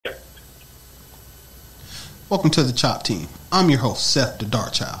Welcome to the Chop Team. I'm your host, Seth the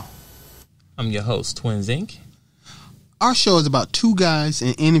DaChop. I'm your host, twinsinc. Our show is about two guys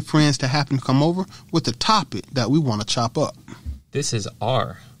and any friends that happen to come over with a topic that we want to chop up. This is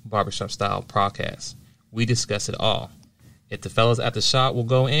our Barbershop style podcast. We discuss it all. If the fellas at the shop will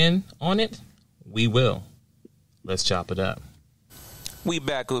go in on it, we will. Let's chop it up. We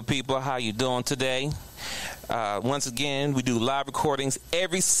back with people. How you doing today? Once again, we do live recordings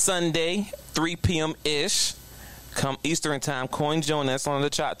every Sunday, 3 p.m.-ish. Come Eastern time. Coin join us on the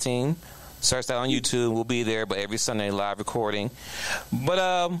Chop Team. Search that on YouTube. We'll be there, but every Sunday live recording.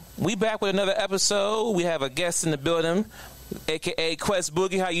 But we back with another episode. We have a guest in the building, a.k.a.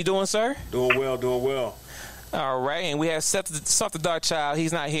 Questboogie. How you doing, sir? Doing well. All right, and we have Seth the DaChop.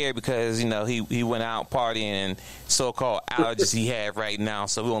 He's not here because, you know, he went out partying and so-called allergies he had right now,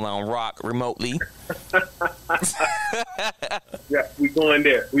 so we won't let him rock remotely. Yeah, we going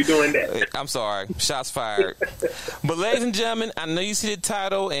there. We doing that. I'm sorry. Shots fired. But ladies and gentlemen, I know you see the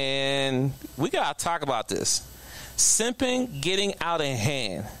title, and we got to talk about this. Simping getting out of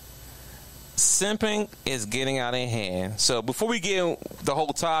hand. Simping is getting out of hand. So before we get in the whole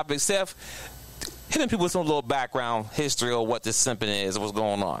topic, Seth, hitting people with some little background history of what this simping is, what's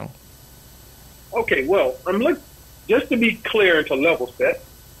going on. Okay, well, just to be clear and to level set,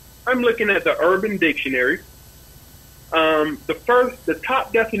 I'm looking at the Urban Dictionary. The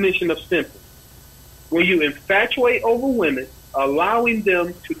top definition of simping: when you infatuate over women, allowing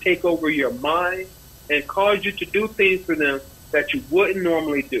them to take over your mind and cause you to do things for them that you wouldn't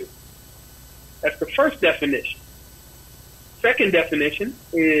normally do. That's the first definition. Second definition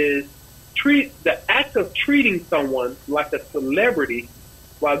is the act of treating someone like a celebrity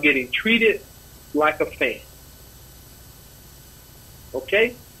while getting treated like a fan.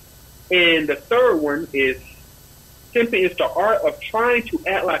 Okay? And the third one is simping is the art of trying to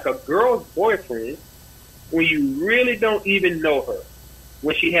act like a girl's boyfriend when you really don't even know her.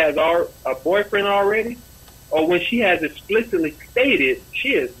 When she has a boyfriend already, or when she has explicitly stated she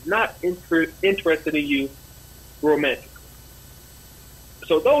is not interested in you romantically.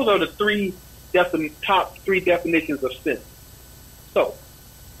 So those are the top three definitions of sin. So,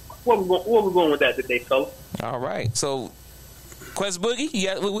 where we going with that today, fella? All right. So,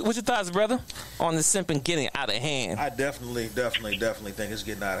 Questboogie, what's your thoughts, brother, on the simping getting out of hand? I definitely think it's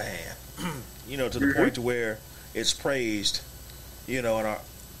getting out of hand. To the point to where it's praised, in our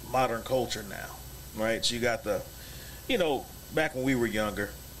modern culture now, right? So you got back when we were younger,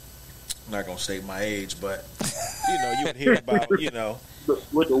 I'm not going to state my age, but, you would hear about,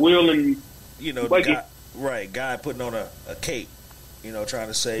 with the wheel and the guy putting on a cape, trying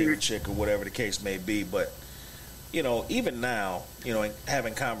to save a chick or whatever the case may be. But even now,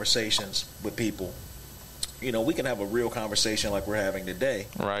 having conversations with people, we can have a real conversation like we're having today,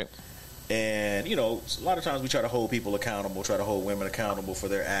 right? And a lot of times we try to hold people accountable, try to hold women accountable for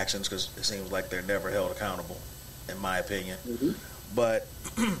their actions because it seems like they're never held accountable, in my opinion. Mm-hmm. But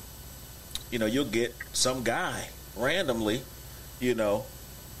you'll get some guy randomly,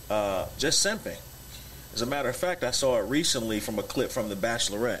 just simping. As a matter of fact, I saw it recently from a clip from The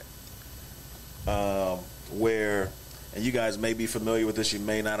Bachelorette, where, and you guys may be familiar with this, you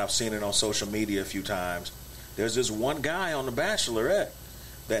may not. I've seen it on social media a few times. There's this one guy on The Bachelorette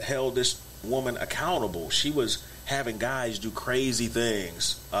that held this woman accountable. She was having guys do crazy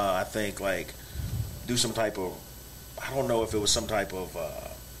things. I think, like, do some type of, I don't know if it was some type of,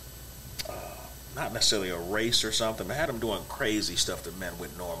 not necessarily a race or something, but had them doing crazy stuff that men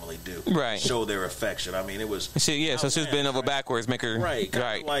would normally do. Right. Show their affection. I mean, it was... So she was bending over backwards, make her... Right.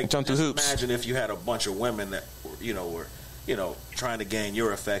 Like, jump through hoops. Imagine if you had a bunch of women that, were trying to gain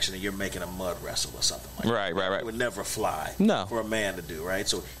your affection and you're making a mud wrestle or something like that. Right. It would never fly for a man to do, right?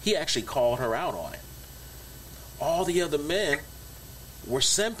 So he actually called her out on it. All the other men were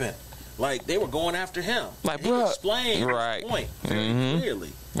simping. Like, they were going after him. Like, bro. He explained his point very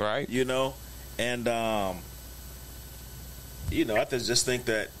clearly. Right. And, I just think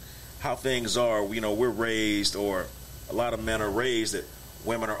that how things are, we're raised, or a lot of men are raised that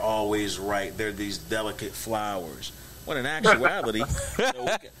women are always right. They're these delicate flowers. When in actuality,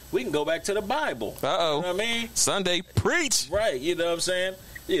 we can go back to the Bible. Uh-oh. You know what I mean? Sunday, preach. Right. You know what I'm saying?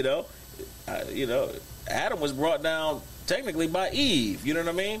 Adam was brought down technically by Eve. You know what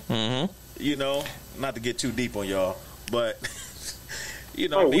I mean? Mm-hmm. Not to get too deep on y'all, but... we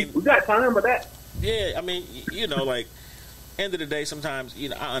got time for that. Yeah, I mean, like, end of the day, sometimes,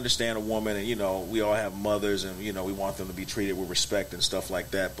 I understand a woman, and, we all have mothers, and, we want them to be treated with respect and stuff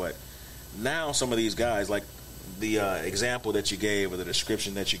like that. But now some of these guys, like the example that you gave or the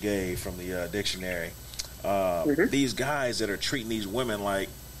description that you gave from the dictionary, these guys that are treating these women like,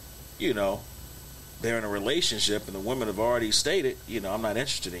 they're in a relationship and the women have already stated, I'm not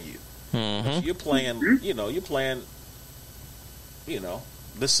interested in you. Mm-hmm. So you're playing,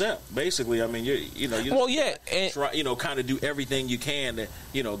 the simp. Basically, I mean, kind of do everything you can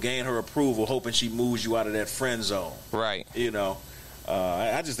to, gain her approval, hoping she moves you out of that friend zone. Right.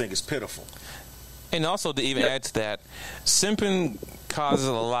 I just think it's pitiful. And also to even add to that, simping causes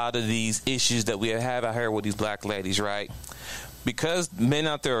a lot of these issues that we have out here with these black ladies, right? Because men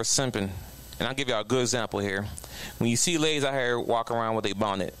out there are simping, and I'll give y'all a good example here. When you see ladies out here walking around with a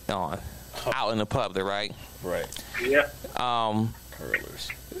bonnet on, out in the public, right? Right. Yeah. Curlers.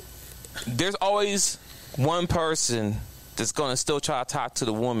 There's always one person that's going to still try to talk to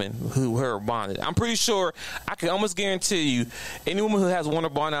the woman who her bonnet. I'm pretty sure, I can almost guarantee you, any woman who has worn her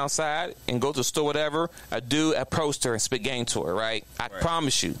bonnet outside and go to the store, whatever, a dude approached her and spit game to her, right? I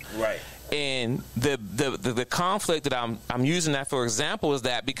promise you. Right. And the conflict that I'm using that for example is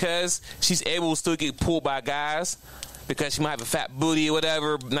that because she's able to still get pulled by guys, because she might have a fat booty or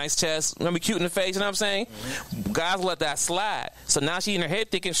whatever, nice chest, gonna be cute in the face, you know what I'm saying? Mm-hmm. Guys let that slide. So now she in her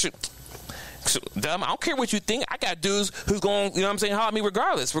head thinking, dumb, I don't care what you think. I got dudes who's going, you know what I'm saying, holler at me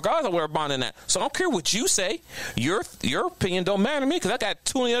regardless of where I'm bonding at. So I don't care what you say. Your opinion don't matter to me because I got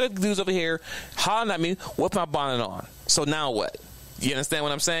 20 other dudes over here hollering at me with my bonnet on. So now what? You understand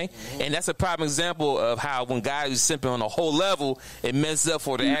what I'm saying? Mm-hmm. And that's a prime example of how when guys are simping on a whole level, it messes up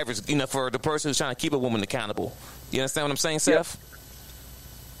for the average, for the person who's trying to keep a woman accountable. You understand what I'm saying, Seth?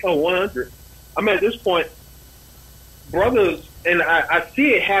 Oh, 100. I mean, at this point, brothers, and I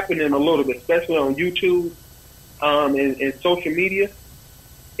see it happening a little bit, especially on YouTube and social media,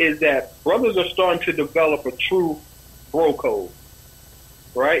 is that brothers are starting to develop a true bro code,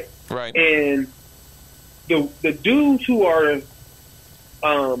 right? Right. And the dudes who are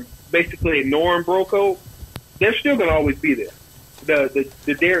basically ignoring bro code, they're still going to always be there.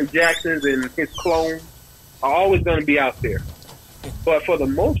 The Derrick Jacksons and his clones are always going to be out there. But for the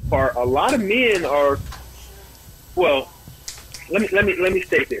most part, a lot of men are, well, let me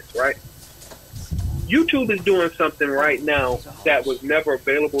state this, right? YouTube is doing something right now that was never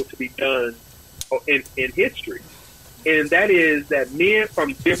available to be done in history. And that is that men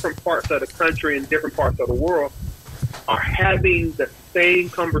from different parts of the country and different parts of the world are having the same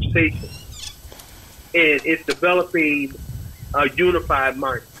conversation. And it's developing a unified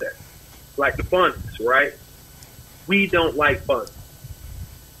mindset. Like the bunnies, right? We don't like bunnies.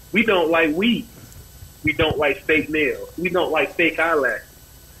 We don't like weed. We don't like fake nails. We don't like fake eyelashes.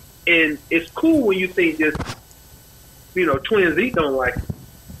 And it's cool when you think just, twinsinc don't like it.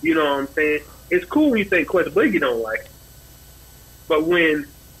 You know what I'm saying? It's cool when you think Questboogie don't like it. But when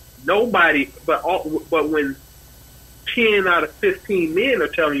when 10 out of 15 men are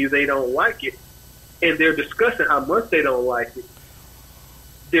telling you they don't like it, and they're discussing how much they don't like it,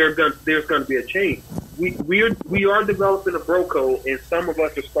 there's going to be a change. We are developing a bro code, and some of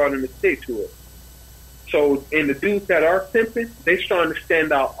us are starting to stick to it. So, and the dudes that are simping, they're starting to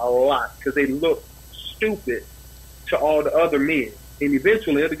stand out a lot because they look stupid to all the other men, and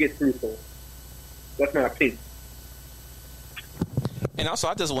eventually it'll get through to them. That's my opinion. And also,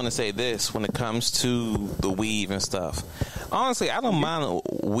 I just want to say this when it comes to the weave and stuff. Honestly, I don't mind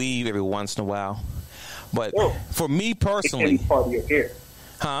a weave every once in a while, but for me personally, it can't be part of your hair.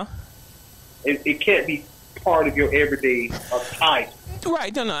 Huh? It can't be part of your everyday attire.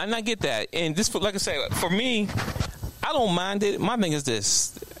 Right, no, and I get that. And this, like I say, for me, I don't mind it. My thing is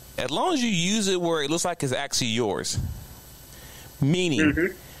this: as long as you use it where it looks like it's actually yours.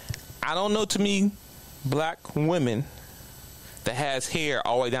 Meaning, I don't know too many black women that has hair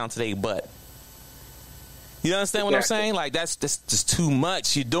all the way down to their butt. You understand what I'm saying? Like that's just too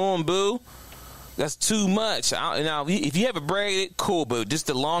much. You're doing, boo. That's too much. Now, if you have it braided, cool, but just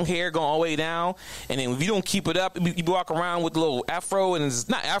the long hair going all the way down, and then if you don't keep it up, you walk around with a little afro, and it's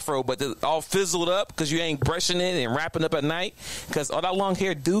not afro, but it's all fizzled up because you ain't brushing it and wrapping up at night, because all that long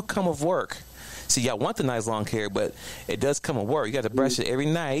hair do come with work. See, y'all want the nice long hair, but it does come with work. You got to brush it every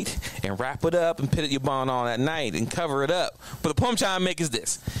night and wrap it up and put your bond on at night and cover it up. But the point I'm trying to make is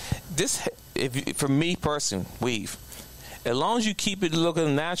this. For me personally, weave. As long as you keep it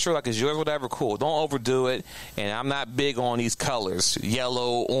looking natural, like it's yours, whatever, cool. Don't overdo it. And I'm not big on these colors.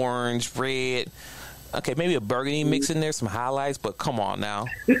 Yellow, orange, red. Okay, maybe a burgundy mix in there, some highlights, but come on now.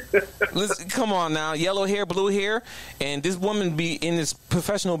 Come on now. Yellow hair, blue hair. And this woman be in this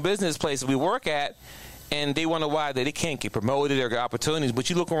professional business place that we work at, and they wonder why they can't get promoted or get opportunities. But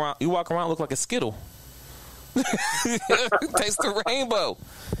you walk around look like a Skittle. Taste the rainbow.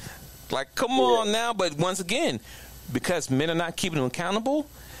 Like, come on now. But once again, because men are not keeping them accountable,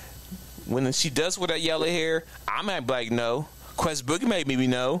 when she does wear that yellow hair, I might be like, no. Of Questboogie maybe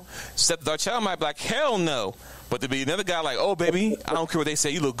know. Except DaChop might be like, hell no. But to be another guy like, oh, baby, I don't care what they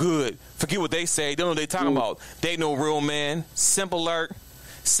say. You look good. Forget what they say. They don't know what they talking about. They know real man. Simple alert.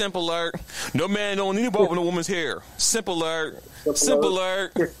 Simple alert. No man don't need a ball with a woman's hair. Simple alert. Simple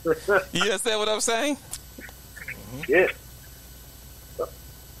alert. You understand what I'm saying? Yeah.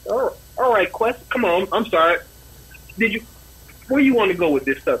 All right, Quest. Come on. I'm sorry. Where you want to go with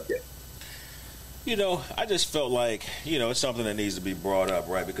this subject? I just felt like, it's something that needs to be brought up,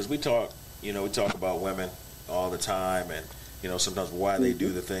 right? Because we talk about women all the time, and, sometimes why they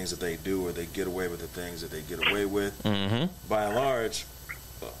do the things that they do, or they get away with the things that they get away with. Mm-hmm. By and large,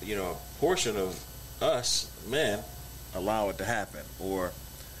 a portion of us men allow it to happen, or,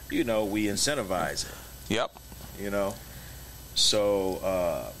 we incentivize it. Yep.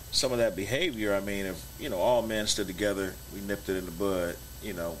 So some of that behavior, if all men stood together, we nipped it in the bud,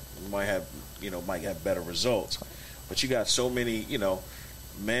 we might have better results. But you got so many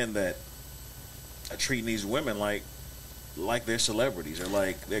men that are treating these women like they're celebrities, or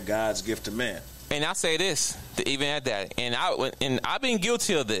like they're God's gift to men. And I'll say this to even add that, and I've been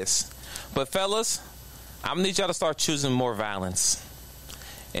guilty of this, but fellas, I'm gonna need y'all to start choosing more violence.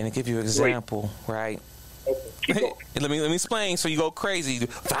 And to give you an example, right? Let me explain so you go crazy.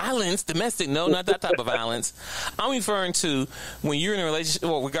 Violence, domestic, no, not that type of violence. I'm referring to when you're in a relationship,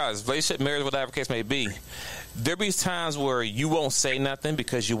 regardless, relationship, marriage, whatever case may be, there be times where you won't say nothing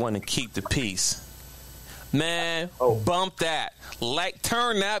because you want to keep the peace. Man, bump that.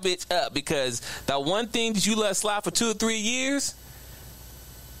 Turn that bitch up, because that one thing that you let slide for 2 or 3 years,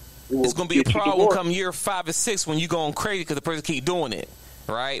 it's going to be a problem come year 5 or 6 when you going crazy because the person keep doing it.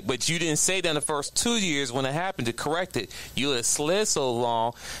 Right? But you didn't say that in the first 2 years when it happened to correct it. You let it slid so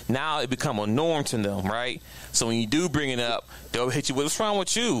long, now it become a norm to them, right? So when you do bring it up, they'll hit you with, what's wrong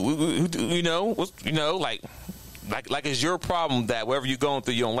with you? Like it's your problem that whatever you're going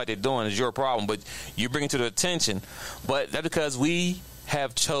through, you don't like they're doing, is your problem, but you bring it to their attention. But that's because we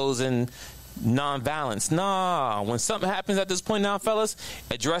have chosen nonviolence. Nah, when something happens at this point now, fellas,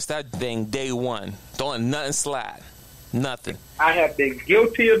 address that thing day one. Don't let nothing slide. Nothing. I have been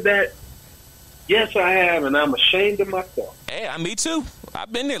guilty of that. Yes, I have, and I'm ashamed of myself. Hey, me too. I've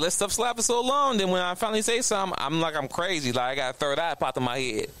been there. Let stuff slap for so long. Then when I finally say something, I'm crazy. Like I got a third eye popped in my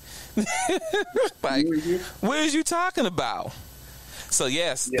head. Like, what is you talking about? So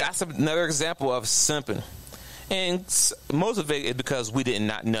yes, that's another example of simping. And most of it is because we did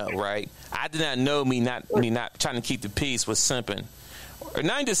not know, right? I did not know me not trying to keep the peace was simping. Or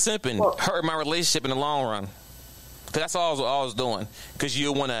not just simping, hurt my relationship in the long run. Because that's all I was doing. Because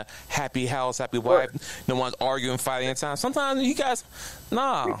you want a happy house, happy wife. No one's arguing, fighting in time. Sometimes you guys,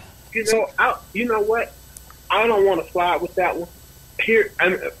 nah. You know what? I don't want to slide with that one. Here,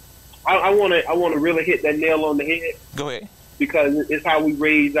 I want to really hit that nail on the head. Go ahead. Because it's how we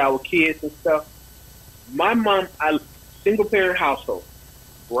raise our kids and stuff. My mom, single parent household,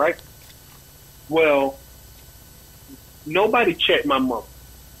 right? Well, nobody checked my mom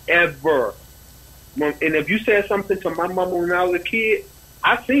ever. And if you said something to my mama when I was a kid,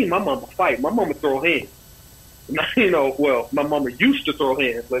 I seen my mama fight. My mama throw hands. My mama used to throw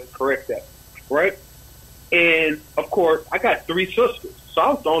hands. Let's correct that, right? And of course, I got 3 sisters, so I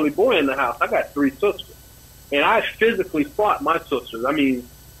was the only boy in the house. I got 3 sisters, and I physically fought my sisters.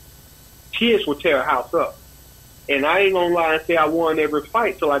 Kids would tear a house up, and I ain't gonna lie and say I won every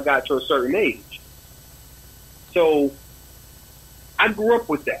fight till I got to a certain age. So I grew up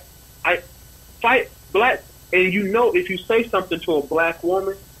with that. I fight black, and if you say something to a black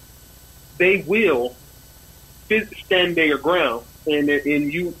woman, they will stand their ground, and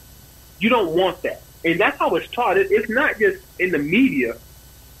you don't want that. And that's how it's taught. It's not just in the media.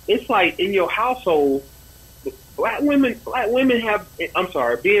 It's like in your household. Black women have. I'm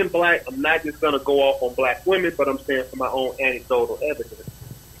sorry, being black. I'm not just gonna go off on black women, but I'm saying for my own anecdotal evidence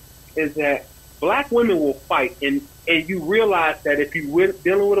is that black women will fight, and you realize that if you're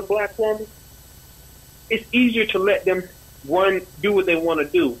dealing with a black woman, it's easier to let them do what they want to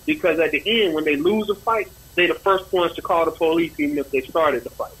do, because at the end, when they lose a fight, they're the first ones to call the police, even if they started the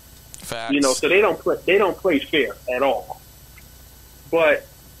fight. Facts. So they don't play fair at all. But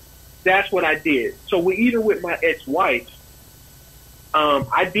that's what I did. So even with my ex-wife,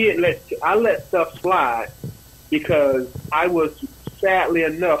 I let stuff slide because sadly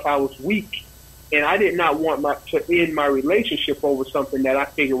enough, I was weak, and I did not want to end my relationship over something that I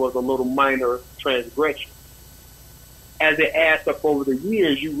figured was a little minor transgression. As it adds up over the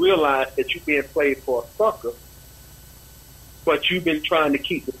years, you realize that you're being played for a sucker, but you've been trying to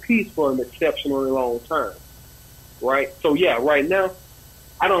keep the peace for an exceptionally long time, right? So right now,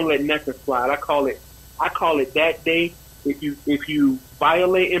 I don't let nothing slide. I call it that day If you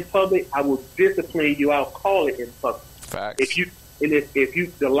violate in public, I will discipline you. I'll call it in public. Facts. If you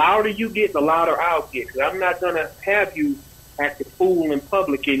the louder you get, the louder I'll get. 'Cause I'm not gonna have you act a fool in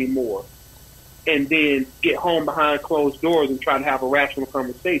public anymore, and then get home behind closed doors and try to have a rational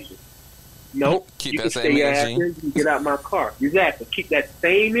conversation. Nope. Keep You that can same stay your ass energy. in. You can get out my car. Exactly. Keep that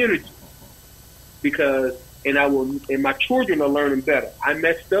same energy. Because and my children are learning better. I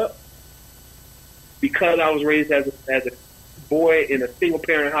messed up because I was raised as a boy in a single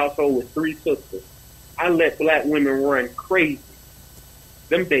parent household with 3 sisters. I let black women run crazy.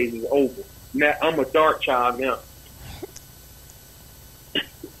 Them days is over. Now I'm a dark child now.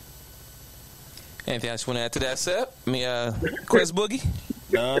 Anything else you want to add to that, Sep? Questboogie?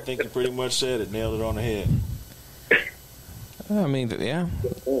 No, I think you pretty much said it. Nailed it on the head. I mean, yeah.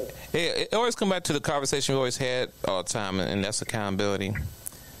 It always come back to the conversation we always had all the time, and that's accountability.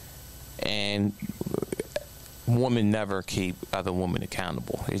 And women never keep other women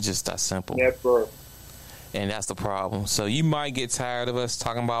accountable. It's just that simple. Never. And that's the problem. So you might get tired of us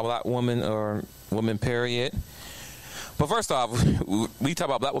talking about black women or women, period. But first off, we talk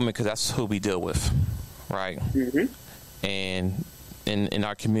about black women because that's who we deal with, right? Mm-hmm. And in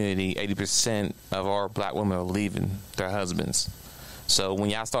our community, 80% of our black women are leaving their husbands. So when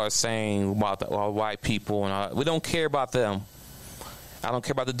y'all start saying about all white people, and we don't care about them. I don't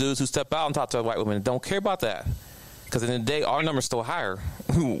care about the dudes who step out and talk to white women. Don't care about that. Because in the day, our number's still higher.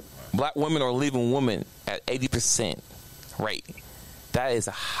 Black women are leaving women at 80% rate. That is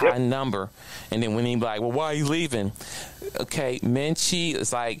a high number. And then when they be like, well, why are you leaving? Okay, men cheat.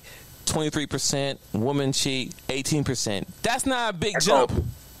 It's like 23%. Women cheat 18%. That's not a big jump.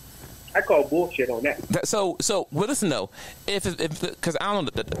 I call bullshit on that. So well, listen though, if because I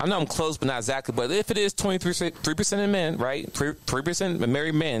don't know, I know I'm close, but not exactly. But if it is 3% of men, right? 3% of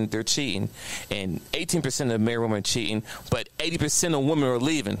married men, they're cheating, and 18% of married women are cheating, but 80% of women are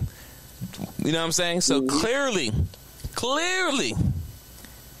leaving. You know what I'm saying? So clearly,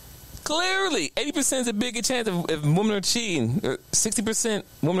 80% is a bigger chance if women are cheating. 60%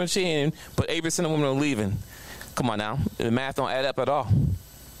 women are cheating, but 80% of women are leaving. Come on now, the math don't add up at all.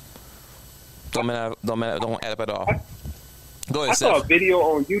 Don't add up at all. Go ahead, I saw a video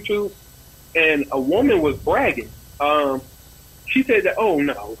on YouTube, and a woman was bragging. She said that,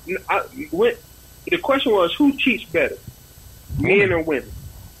 the question was, who cheats better, men or women?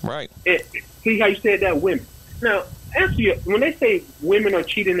 Right. See how you said that, women. Now, when they say women are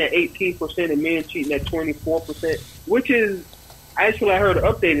cheating at 18% and men cheating at 24%, which is, actually I heard an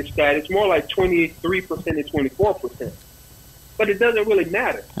updated stat, it's more like 23% and 24%. But it doesn't really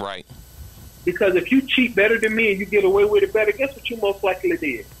matter. Right. Because if you cheat better than me and you get away with it better, guess what you most likely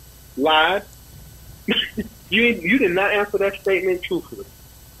did? Lied. You did not answer that statement truthfully.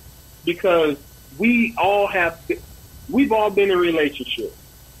 Because we've all been in a relationship.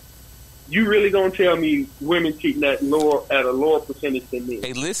 You really gonna tell me women cheating at a lower percentage than men?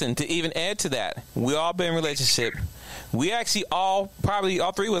 Hey, listen, to even add to that, we all been in a relationship. We actually all three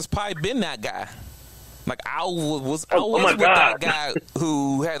of us probably been that guy. Like I was with that guy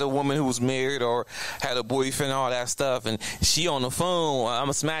who had a woman who was married or had a boyfriend, all that stuff, and she on the phone.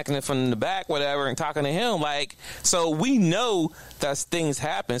 I'm smacking it from the back, whatever, and talking to him. Like, so we know that things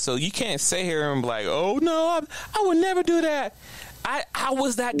happen. So you can't sit here and be like, "Oh no, I would never do that." I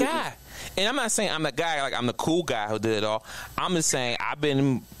was that guy, and I'm not saying I'm the guy. Like I'm the cool guy who did it all. I'm just saying I've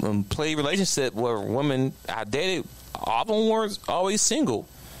been in play relationship where women I dated, all of them weren't always single.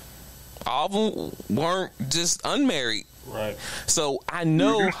 All of them weren't just unmarried. Right. So I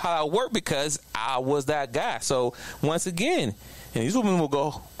know how it worked because I was that guy. So once again, and these women will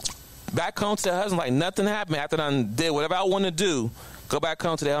go back home to their husband like nothing happened after I did whatever I want to do. Go back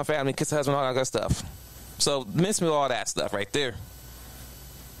home to their own family, kiss their husband, all that good stuff. So miss me all that stuff right there.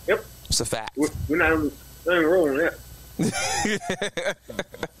 Yep. It's a fact. We're not rolling that.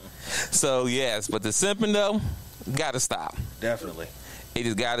 So yes, but the simping though, gotta stop. Definitely. It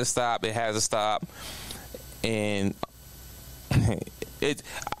just got to stop. It has to stop. And I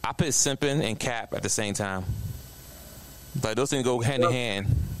put simping and cap at the same time. Like, those things go hand in hand.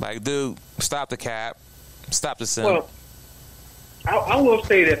 Like, dude, stop the cap. Stop the simp. Well, I will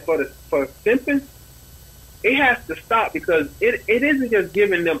say that for simping, it has to stop because it isn't just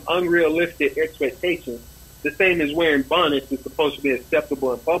giving them unrealistic expectations. The same as wearing bonnets is supposed to be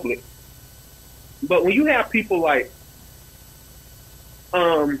acceptable in public. But when you have people like,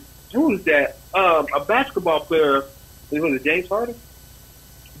 who is that? A basketball player, was it James Harden?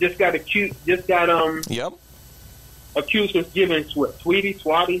 Just got accused of giving Swatty,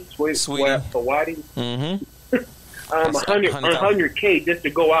 $100K just to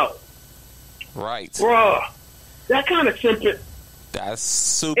go out. Right. Bruh, that kind of simple. That's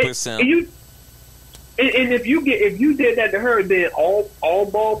super simple. And if you did that to her, then all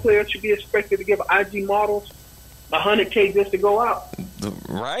ball players should be expected to give IG models $100K just to go out.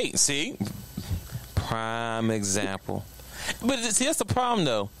 Right? See, prime example. But see, that's the problem,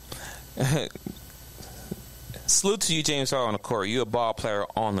 though. Salute to you, James Harden, on the court. You're a ball player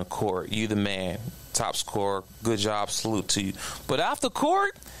on the court. You the man, top scorer. Good job. Salute to you. But after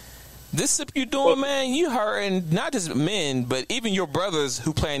court, this sip you doing, man, you hurting not just men, but even your brothers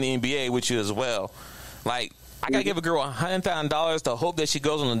who play in the NBA with you as well. Like, I gotta give a girl $100,000 to hope that she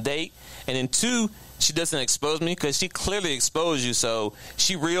goes on a date, and then 2, she doesn't expose me because she clearly exposed you. So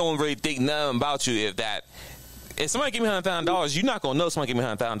she really don't really think nothing about you. If somebody give me $100,000, you're not gonna know somebody give me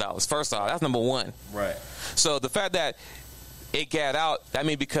 $100,000. First off, that's number one. Right. So the fact that it got out, that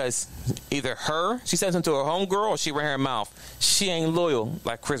means because either she said something to her homegirl or she ran her mouth. She ain't loyal,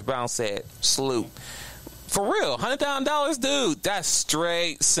 like Chris Brown said. Salute. For real, $100,000, dude. That's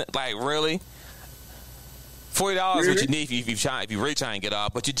straight. Like, really? $40 is what you need if you really trying to get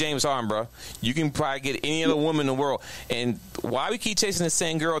off. But you're James Harden, bro. You can probably get any other woman in the world. And why we keep chasing the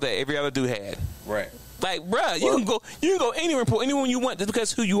same girl that every other dude had? Right. Like, bro, you can go anywhere and pull anyone you want just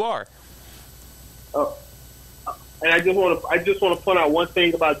because who you are. And I just want to point out one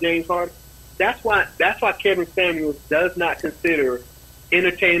thing about James Harden. That's why Kevin Samuels does not consider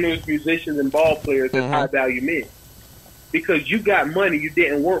entertainers, musicians, and ball players as high value men. Because you got money you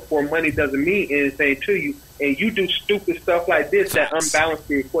didn't work for. Money doesn't mean anything to you, and you do stupid stuff like this that unbalance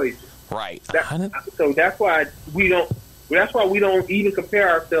the equation. Right. So that's why we don't. That's why we don't even compare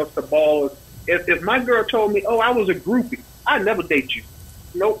ourselves to ballers. If my girl told me, "Oh, I was a groupie," I'd never date you.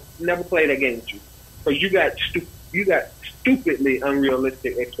 Nope, never play that game with you, because you got stupidly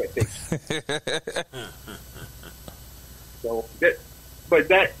unrealistic expectations. So,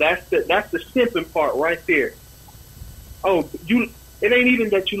 that's the simping part right there. Oh, it ain't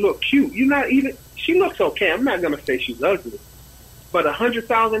even that you look cute. She looks okay. I'm not going to say she's ugly. But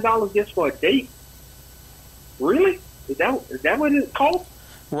 $100,000 just for a date? Really? Is that what it costs?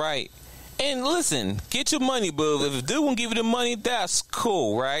 Right. And listen, get your money, boo. If a dude won't give you the money, that's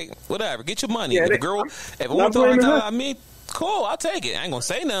cool, right? Whatever. Get your money. Yeah, if a woman throws $100,000 at me, cool, I'll take it. I ain't going to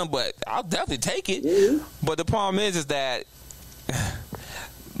say nothing, but I'll definitely take it. Mm-hmm. But the problem is that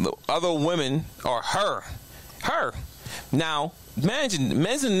the other women are her. Now, imagine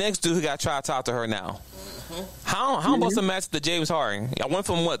the next dude who got to try to talk to her now. How am I supposed to match the James Harden? I went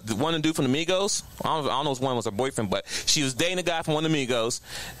from the one dude from the Migos. I don't know if one was her boyfriend, but she was dating a guy from one of the Migos.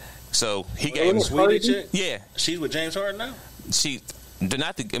 So he gave him sweetie chick. Yeah, she's with James Harden now. They're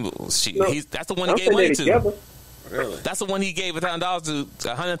not that's the one he gave money to. Really? That's the one he gave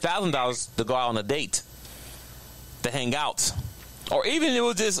 $100,000 to go out on a date, to hang out. Or even it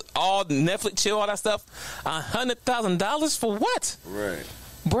was just all Netflix chill, all that stuff. $100,000 for what? Right.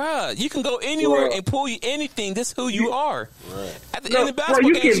 Bruh, you can go anywhere and pull you anything. This is who you are. Right. At the end of the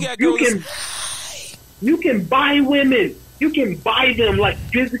basketball game, you got girls. You can buy women. You can buy them, like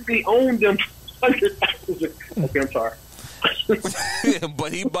physically own them. Okay, I'm sorry.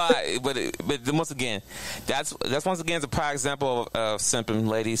 But he buy. But once again, that's once again a prime example of simping,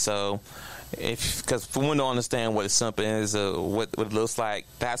 lady. So. Because for women don't understand what a simping is, what it looks like,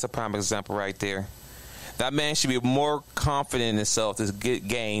 that's a prime example right there. That man should be more confident in himself to get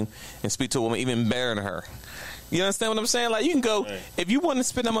game and speak to a woman even better than her. You understand what I'm saying? Like, you can go, if you want to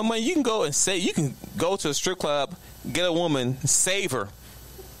spend that much money, you can go to a strip club, get a woman, save her.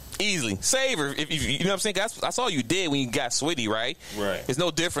 Easily. Save her. If you know what I'm saying? That's all you did when you got Sweetie, right? Right. There's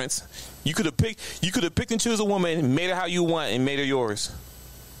no difference. You could have picked and choose a woman, made her how you want, and made her yours.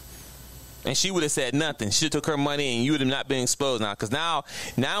 And she would have said nothing. She took her money, and you would have not been exposed now. Because now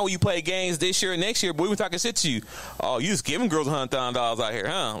when you play games this year and next year, boy, we talking shit to you. Oh, you just giving girls $100,000 out here,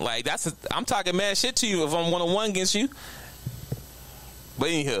 huh? Like, I'm talking mad shit to you if I'm 1-on-1 against you. But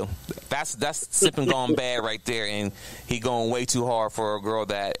anywho, that's sipping gone bad right there, and he going way too hard for a girl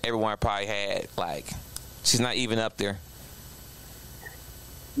that everyone probably had. Like, she's not even up there.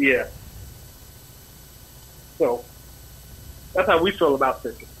 Yeah. So that's how we feel about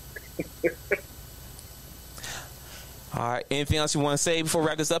sipping. All right. Anything else you want to say before we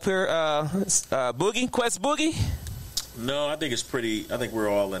wrap this up here, Boogie? Questboogie? No, I think it's pretty. I think we're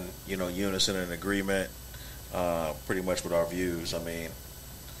all in unison and agreement, pretty much with our views. I mean,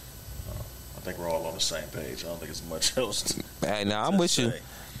 I think we're all on the same page. I don't think there's much else. Hey, now I'm with you.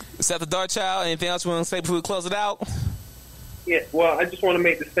 Except the Dark Child. Anything else you want to say before we close it out? Yeah. Well, I just want to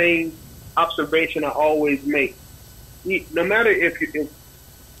make the same observation I always make. No matter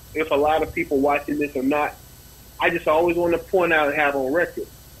if a lot of people watching this or not, I just always want to point out and have on record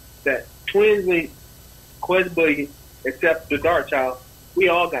that Twins Inc. Questboogie, except the Dark Child, we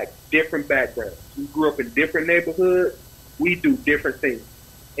all got different backgrounds. We grew up in different neighborhoods. We do different things.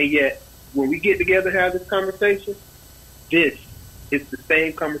 And yet, when we get together and have this conversation, this is the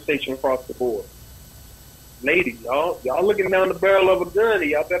same conversation across the board. Ladies, y'all looking down the barrel of a gun, and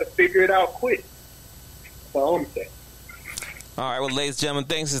y'all better figure it out quick. That's all I'm saying. All right, well, ladies and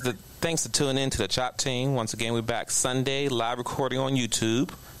gentlemen, thanks for tuning in to the Chop Team. Once again, we're back Sunday, live recording on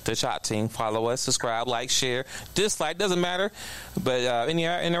YouTube. The Chop Team. Follow us, subscribe, like, share, dislike, doesn't matter. But any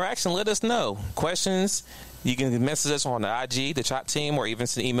interaction, let us know. Questions, you can message us on the IG, the Chop Team, or even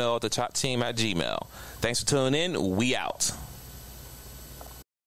send an email at thechopteam@gmail.com. Thanks for tuning in. We out.